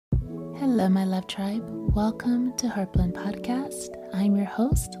Hello, my love tribe. Welcome to Heartblend Podcast. I'm your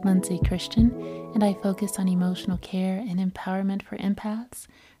host, Lindsay Christian, and I focus on emotional care and empowerment for empaths,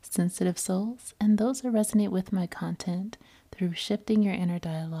 sensitive souls, and those that resonate with my content through shifting your inner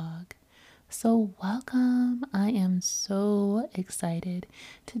dialogue. So welcome. I am so excited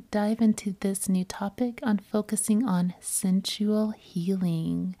to dive into this new topic on focusing on sensual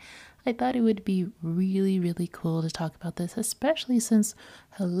healing. I thought it would be really cool to talk about this, especially since,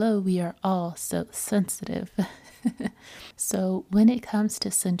 we are all so sensitive. So when it comes to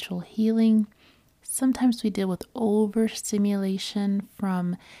sensual healing, sometimes we deal with overstimulation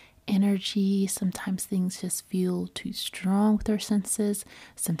from energy. Sometimes things just feel too strong with our senses.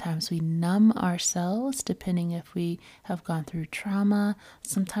 Sometimes we numb ourselves, depending if we have gone through trauma.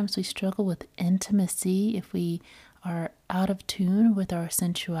 Sometimes we struggle with intimacy if we are out of tune with our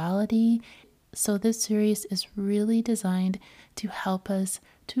sensuality. So this series is really designed to help us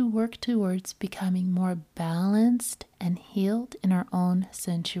to work towards becoming more balanced and healed in our own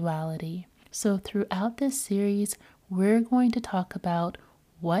sensuality. So throughout this series, we're going to talk about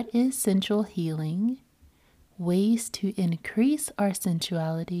what is sensual healing, ways to increase our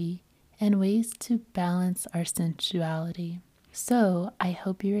sensuality, and ways to balance our sensuality. So I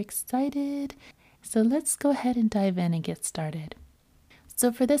hope you're excited. So let's go ahead and dive in and get started.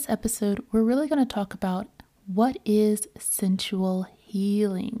 So for this episode, we're really going to talk about what is sensual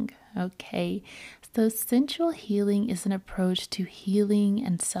healing. Okay, so sensual healing is an approach to healing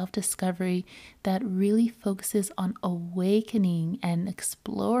and self-discovery that really focuses on awakening and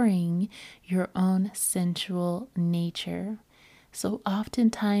exploring your own sensual nature. So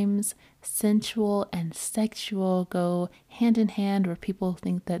oftentimes sensual and sexual go hand in hand, where people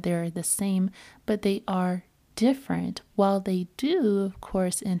think that they're the same, but they are different. While they do, of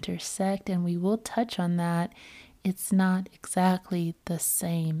course, intersect, and we will touch on that, it's not exactly the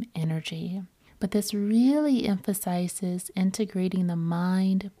same energy. But this really emphasizes integrating the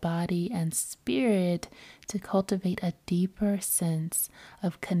mind, body, and spirit to cultivate a deeper sense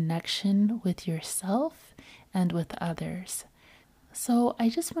of connection with yourself and with others. So I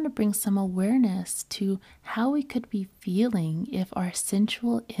just want to bring some awareness to how we could be feeling if our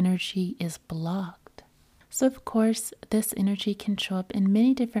sensual energy is blocked. So of course, this energy can show up in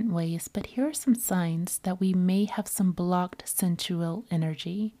many different ways, but here are some signs that we may have some blocked sensual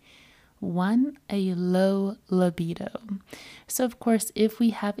energy. 1, a low libido. So of course, if we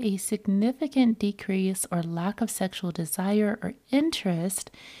have a significant decrease or lack of sexual desire or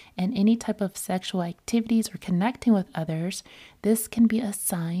interest in any type of sexual activities or connecting with others, this can be a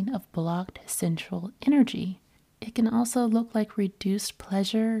sign of blocked sensual energy. It can also look like reduced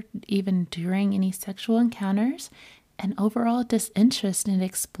pleasure even during any sexual encounters, and overall disinterest in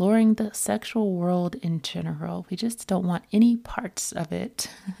exploring the sexual world in general. We just don't want any parts of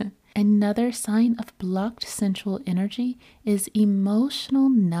it. Another sign of blocked sensual energy is emotional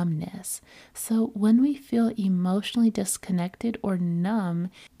numbness. So when we feel emotionally disconnected or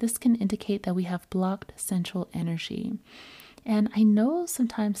numb, this can indicate that we have blocked sensual energy. And I know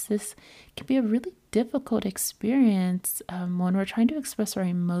sometimes this can be a really difficult experience when we're trying to express our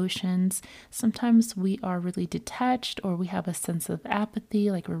emotions. Sometimes we are really detached, or we have a sense of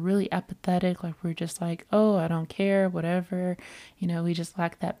apathy, like we're really apathetic, like we're just like, oh, I don't care, whatever. We just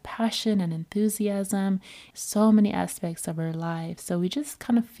lack that passion and enthusiasm, so many aspects of our lives. So we just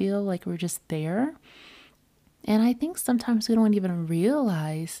kind of feel like we're just there. And I think sometimes we don't even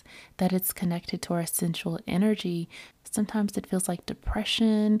realize that it's connected to our sensual energy. Sometimes it feels like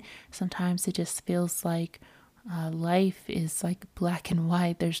depression. Sometimes it just feels like life is like black and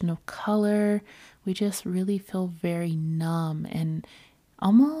white. There's no color. We just really feel very numb and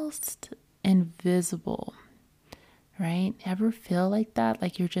almost invisible, right? Ever feel like that?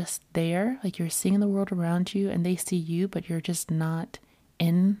 Like you're just there, like you're seeing the world around you and they see you, but you're just not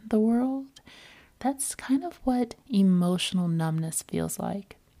in the world? That's kind of what emotional numbness feels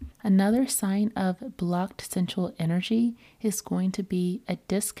like. Another sign of blocked sensual energy is going to be a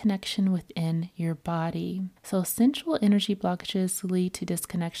disconnection within your body. So sensual energy blockages lead to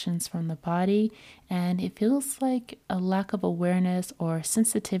disconnections from the body, and it feels like a lack of awareness or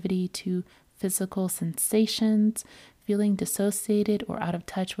sensitivity to physical sensations, feeling dissociated or out of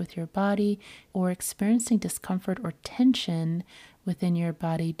touch with your body, or experiencing discomfort or tension within your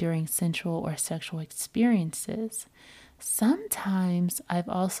body during sensual or sexual experiences. Sometimes I've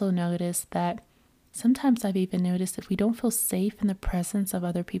also noticed that I've even noticed if we don't feel safe in the presence of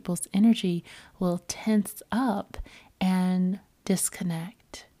other people's energy, we'll tense up and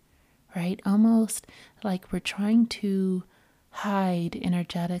disconnect, right? Almost like we're trying to hide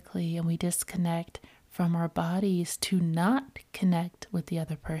energetically and we disconnect from our bodies to not connect with the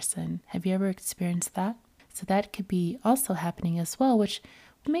other person. Have you ever experienced that? So that could be also happening as well, which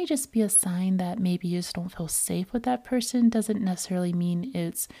may just be a sign that maybe you just don't feel safe with that person. Doesn't necessarily mean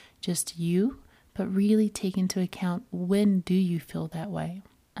it's just you, but really take into account, when do you feel that way?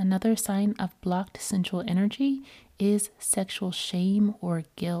 Another sign of blocked sensual energy is sexual shame or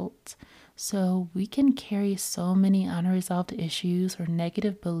guilt. So we can carry so many unresolved issues or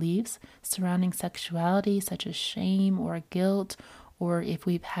negative beliefs surrounding sexuality, such as shame or guilt, or if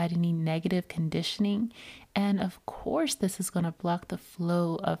we've had any negative conditioning. And of course, this is going to block the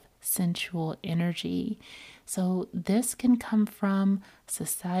flow of sensual energy. So this can come from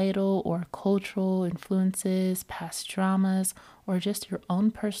societal or cultural influences, past traumas, or just your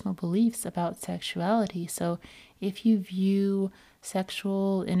own personal beliefs about sexuality. So if you view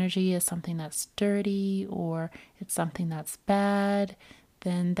sexual energy as something that's dirty or it's something that's bad,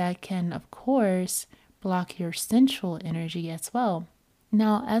 then that can, of course, block your sensual energy as well.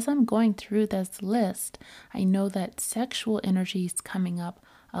 Now, as I'm going through this list, I know that sexual energy is coming up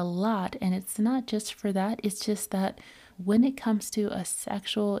a lot, and it's not just for that. It's just that when it comes to a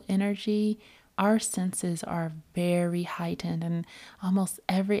sexual energy, our senses are very heightened, and almost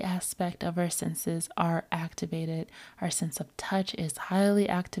every aspect of our senses are activated. Our sense of touch is highly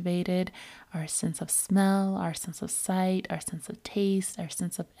activated, our sense of smell, our sense of sight, our sense of taste, our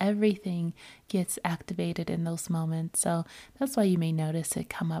sense of everything gets activated in those moments. So that's why you may notice it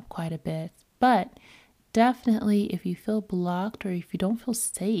come up quite a bit. But definitely, if you feel blocked or if you don't feel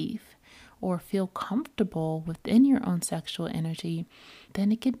safe or feel comfortable within your own sexual energy,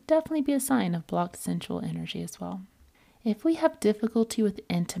 then it could definitely be a sign of blocked sensual energy as well. If we have difficulty with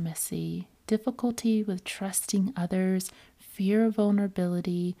intimacy, difficulty with trusting others, fear of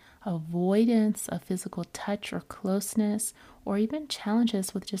vulnerability, avoidance of physical touch or closeness, or even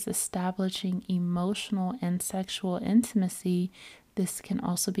challenges with just establishing emotional and sexual intimacy, this can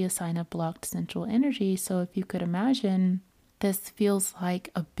also be a sign of blocked sensual energy. So if you could imagine, this feels like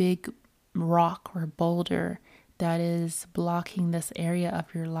a big rock or boulder that is blocking this area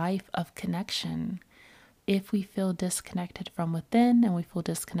of your life of connection. If we feel disconnected from within and we feel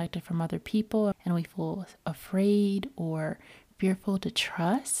disconnected from other people and we feel afraid or fearful to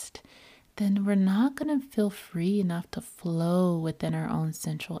trust, then we're not going to feel free enough to flow within our own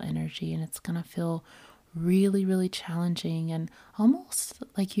sensual energy. And it's going to feel really, really challenging and almost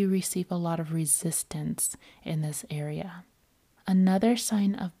like you receive a lot of resistance in this area. Another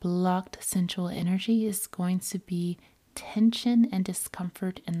sign of blocked sensual energy is going to be tension and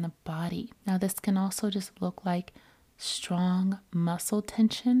discomfort in the body. Now, this can also just look like strong muscle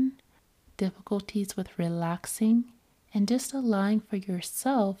tension, difficulties with relaxing, and just allowing for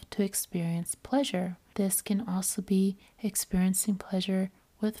yourself to experience pleasure. This can also be experiencing pleasure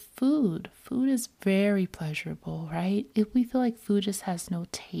with food. Food is very pleasurable, right? If we feel like food just has no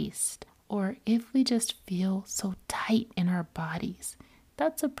taste, or if we just feel so tight in our bodies,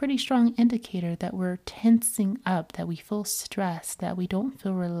 that's a pretty strong indicator that we're tensing up, that we feel stressed, that we don't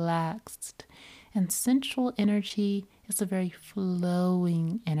feel relaxed. And sensual energy is a very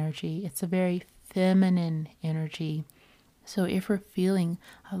flowing energy. It's a very feminine energy. So if we're feeling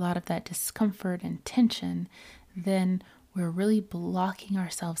a lot of that discomfort and tension, then we're really blocking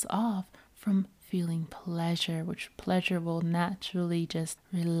ourselves off from feeling pleasure, which pleasure will naturally just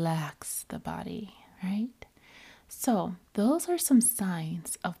relax the body, right? So those are some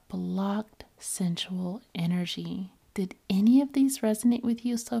signs of blocked sensual energy. Did any of these resonate with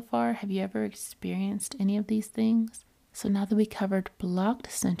you so far? Have you ever experienced any of these things? So now that we covered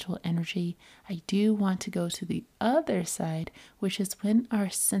blocked sensual energy, I do want to go to the other side, which is when our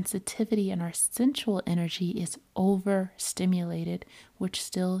sensitivity and our sensual energy is overstimulated, which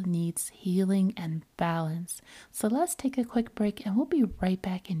still needs healing and balance. So let's take a quick break and we'll be right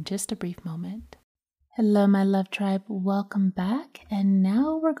back in just a brief moment. Hello, my love tribe. Welcome back. And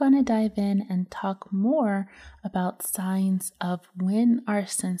now we're going to dive in and talk more about signs of when our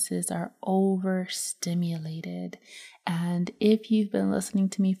senses are overstimulated. And if you've been listening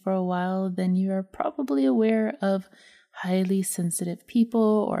to me for a while, then you are probably aware of highly sensitive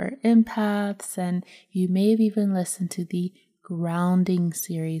people or empaths. And you may have even listened to the grounding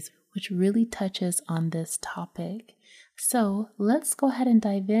series, which really touches on this topic. So let's go ahead and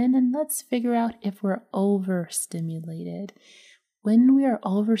dive in and let's figure out if we're overstimulated. When we are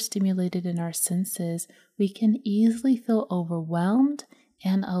overstimulated in our senses, we can easily feel overwhelmed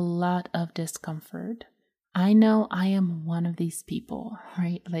and a lot of discomfort. I know I am one of these people,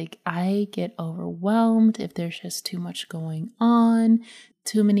 right? Like I get overwhelmed if there's just too much going on,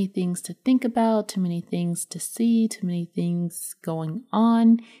 too many things to think about, too many things to see, too many things going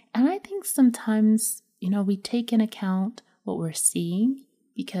on. And I think sometimes, we take in account what we're seeing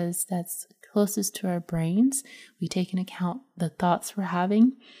because that's closest to our brains. We take in account the thoughts we're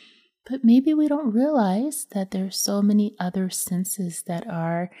having. But maybe we don't realize that there's so many other senses that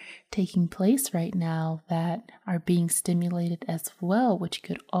are taking place right now that are being stimulated as well, which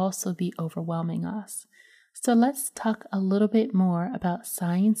could also be overwhelming us. So let's talk a little bit more about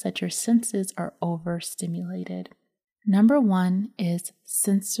signs that your senses are overstimulated. Number one is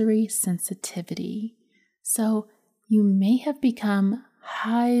sensory sensitivity. So you may have become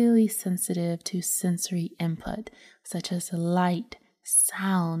highly sensitive to sensory input, such as light,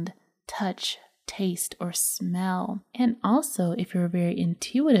 sound, touch, taste, or smell. And also, if you're a very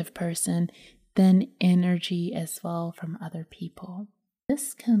intuitive person, then energy as well from other people.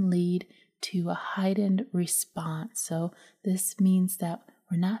 This can lead to a heightened response. So this means that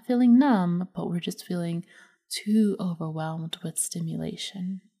we're not feeling numb, but we're just feeling too overwhelmed with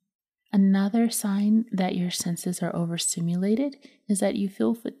stimulation. Another sign that your senses are overstimulated is that you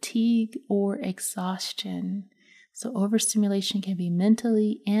feel fatigue or exhaustion. So overstimulation can be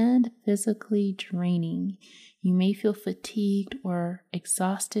mentally and physically draining. You may feel fatigued or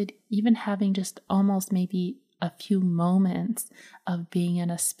exhausted, even having just almost maybe a few moments of being in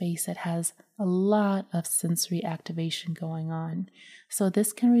a space that has a lot of sensory activation going on. So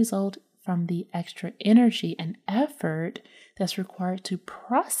this can result from the extra energy and effort that's required to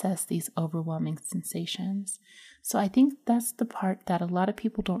process these overwhelming sensations. So I think that's the part that a lot of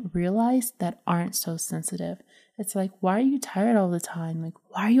people don't realize that aren't so sensitive. It's like, why are you tired all the time? Like,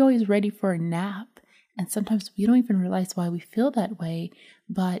 why are you always ready for a nap? And sometimes we don't even realize why we feel that way.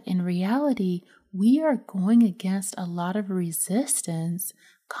 But in reality, we are going against a lot of resistance,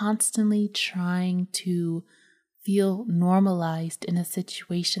 constantly trying to feel normalized in a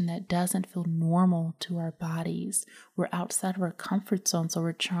situation that doesn't feel normal to our bodies. We're outside of our comfort zone, so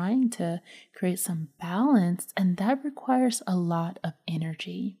we're trying to create some balance, and that requires a lot of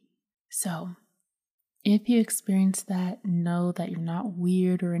energy. So if you experience that, know that you're not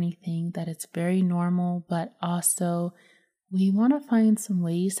weird or anything, that it's very normal, but also we want to find some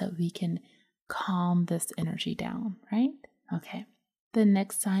ways that we can calm this energy down, right? Okay. The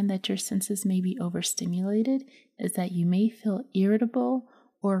next sign that your senses may be overstimulated is that you may feel irritable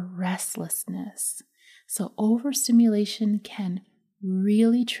or restlessness. So overstimulation can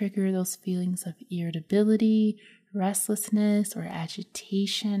really trigger those feelings of irritability, restlessness, or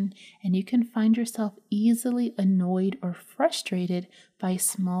agitation, and you can find yourself easily annoyed or frustrated by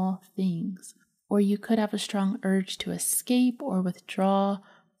small things. Or you could have a strong urge to escape or withdraw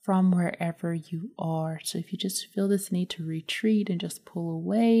from wherever you are. So if you just feel this need to retreat and just pull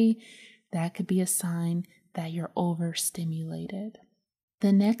away, that could be a sign that you're overstimulated.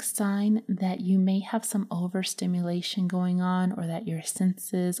 The next sign that you may have some overstimulation going on or that your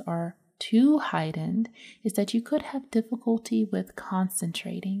senses are too heightened is that you could have difficulty with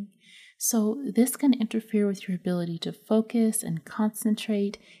concentrating. So this can interfere with your ability to focus and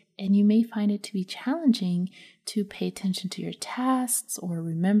concentrate, and you may find it to be challenging to pay attention to your tasks or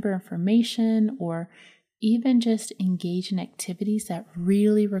remember information or even just engage in activities that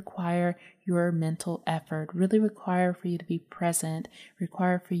really require your mental effort, really require for you to be present,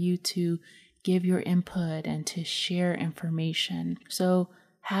 require for you to give your input and to share information. So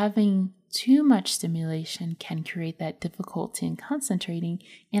having too much stimulation can create that difficulty in concentrating.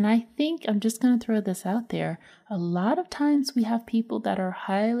 And I think I'm just going to throw this out there. A lot of times we have people that are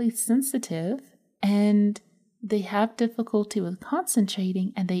highly sensitive and they have difficulty with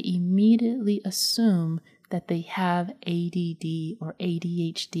concentrating and they immediately assume that they have ADD or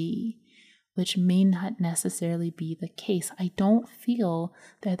ADHD, which may not necessarily be the case. I don't feel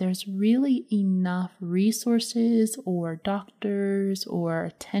that there's really enough resources or doctors or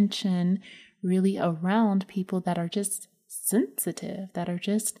attention really around people that are just sensitive, that are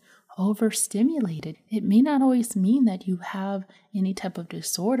just overstimulated. It may not always mean that you have any type of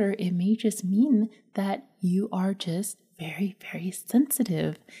disorder. It may just mean that you are just very, very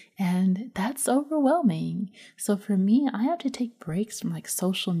sensitive, and that's overwhelming. So for me, I have to take breaks from like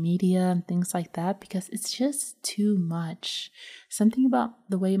social media and things like that because it's just too much. Something about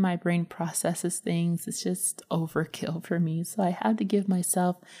the way my brain processes things is just overkill for me. So I have to give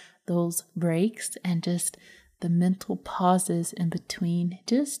myself those breaks and just the mental pauses in between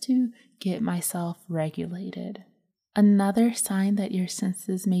just to get myself regulated. Another sign that your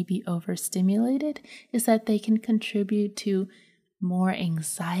senses may be overstimulated is that they can contribute to more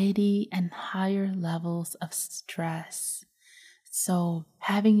anxiety, and higher levels of stress. So,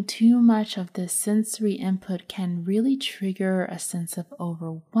 having too much of this sensory input can really trigger a sense of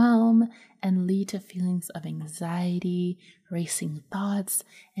overwhelm and lead to feelings of anxiety, racing thoughts,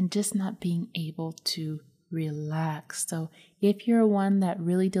 and just not being able to relax. So, if you're one that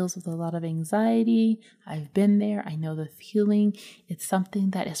really deals with a lot of anxiety, I've been there, I know the feeling. It's something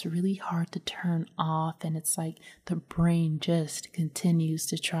that is really hard to turn off, and it's like the brain just continues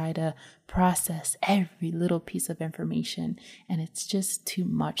to try to process every little piece of information, and it's just too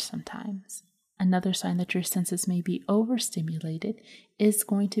much sometimes. Another sign that your senses may be overstimulated is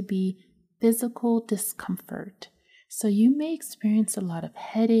going to be physical discomfort. So you may experience a lot of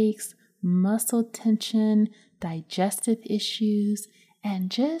headaches, muscle tension, digestive issues, and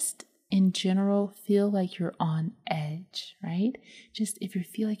just in general feel like you're on edge, right? Just if you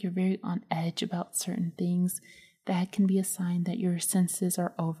feel like you're very on edge about certain things, that can be a sign that your senses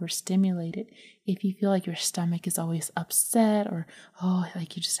are overstimulated. If you feel like your stomach is always upset or,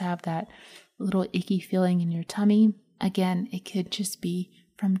 like you just have that little icky feeling in your tummy, again, it could just be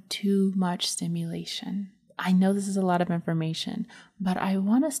from too much stimulation. I know this is a lot of information, but I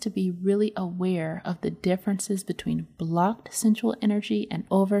want us to be really aware of the differences between blocked sensual energy and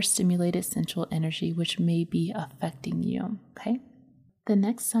overstimulated sensual energy, which may be affecting you, okay? The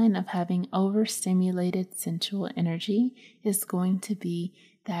next sign of having overstimulated sensual energy is going to be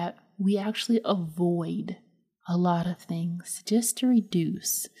that we actually avoid a lot of things just to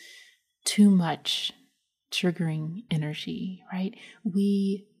reduce too much triggering energy, right?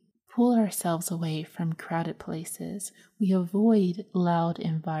 We pull ourselves away from crowded places. We avoid loud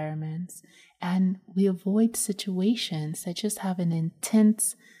environments, and we avoid situations that just have an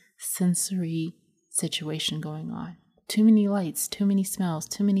intense sensory situation going on. Too many lights, too many smells,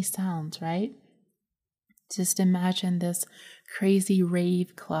 too many sounds, right? Just imagine this crazy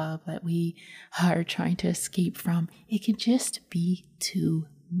rave club that we are trying to escape from. It can just be too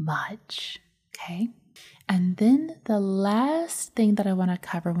much, okay? And then the last thing that I want to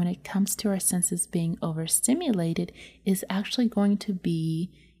cover when it comes to our senses being overstimulated is actually going to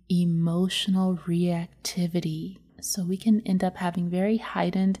be emotional reactivity. So we can end up having very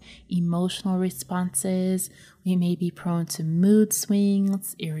heightened emotional responses. We may be prone to mood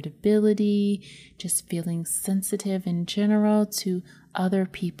swings, irritability, just feeling sensitive in general to other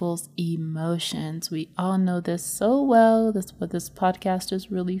people's emotions. We all know this so well. That's what this podcast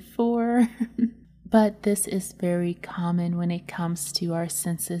is really for. But this is very common when it comes to our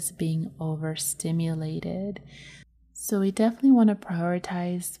senses being overstimulated. So we definitely want to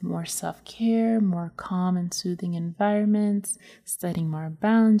prioritize more self-care, more calm and soothing environments, setting more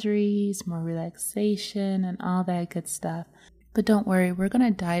boundaries, more relaxation, and all that good stuff. But don't worry, we're going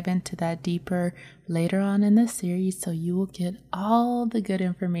to dive into that deeper later on in the series, so you will get all the good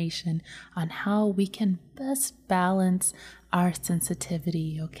information on how we can best balance our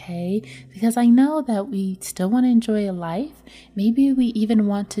sensitivity, okay? Because I know that we still want to enjoy a life. Maybe we even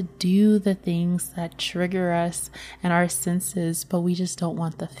want to do the things that trigger us and our senses, but we just don't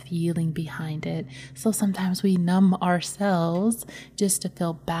want the feeling behind it. So sometimes we numb ourselves just to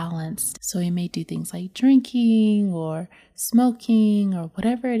feel balanced. So we may do things like drinking or smoking or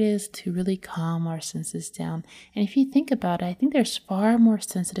whatever it is to really calm our senses down. And if you think about it, I think there's far more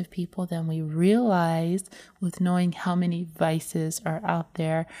sensitive people than we realize with knowing how many vices are out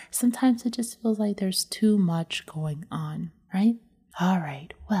there. Sometimes it just feels like there's too much going on, right? All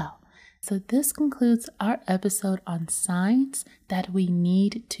right, well, so this concludes our episode on signs that we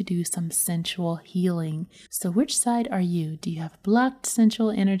need to do some sensual healing. So which side are you? Do you have blocked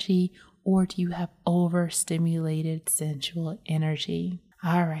sensual energy, or do you have overstimulated sensual energy?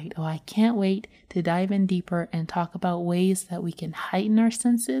 All right, well, I can't wait to dive in deeper and talk about ways that we can heighten our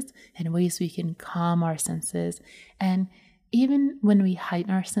senses and ways we can calm our senses. And even when we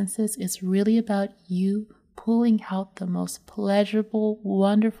heighten our senses, it's really about you pulling out the most pleasurable,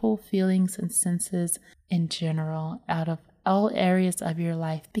 wonderful feelings and senses in general out of all areas of your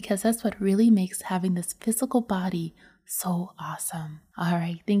life, because that's what really makes having this physical body so awesome. All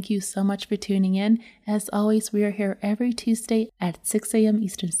right, thank you so much for tuning in. As always, we are here every Tuesday at 6 a.m.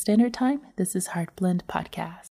 Eastern Standard Time. This is Heart Blend Podcast.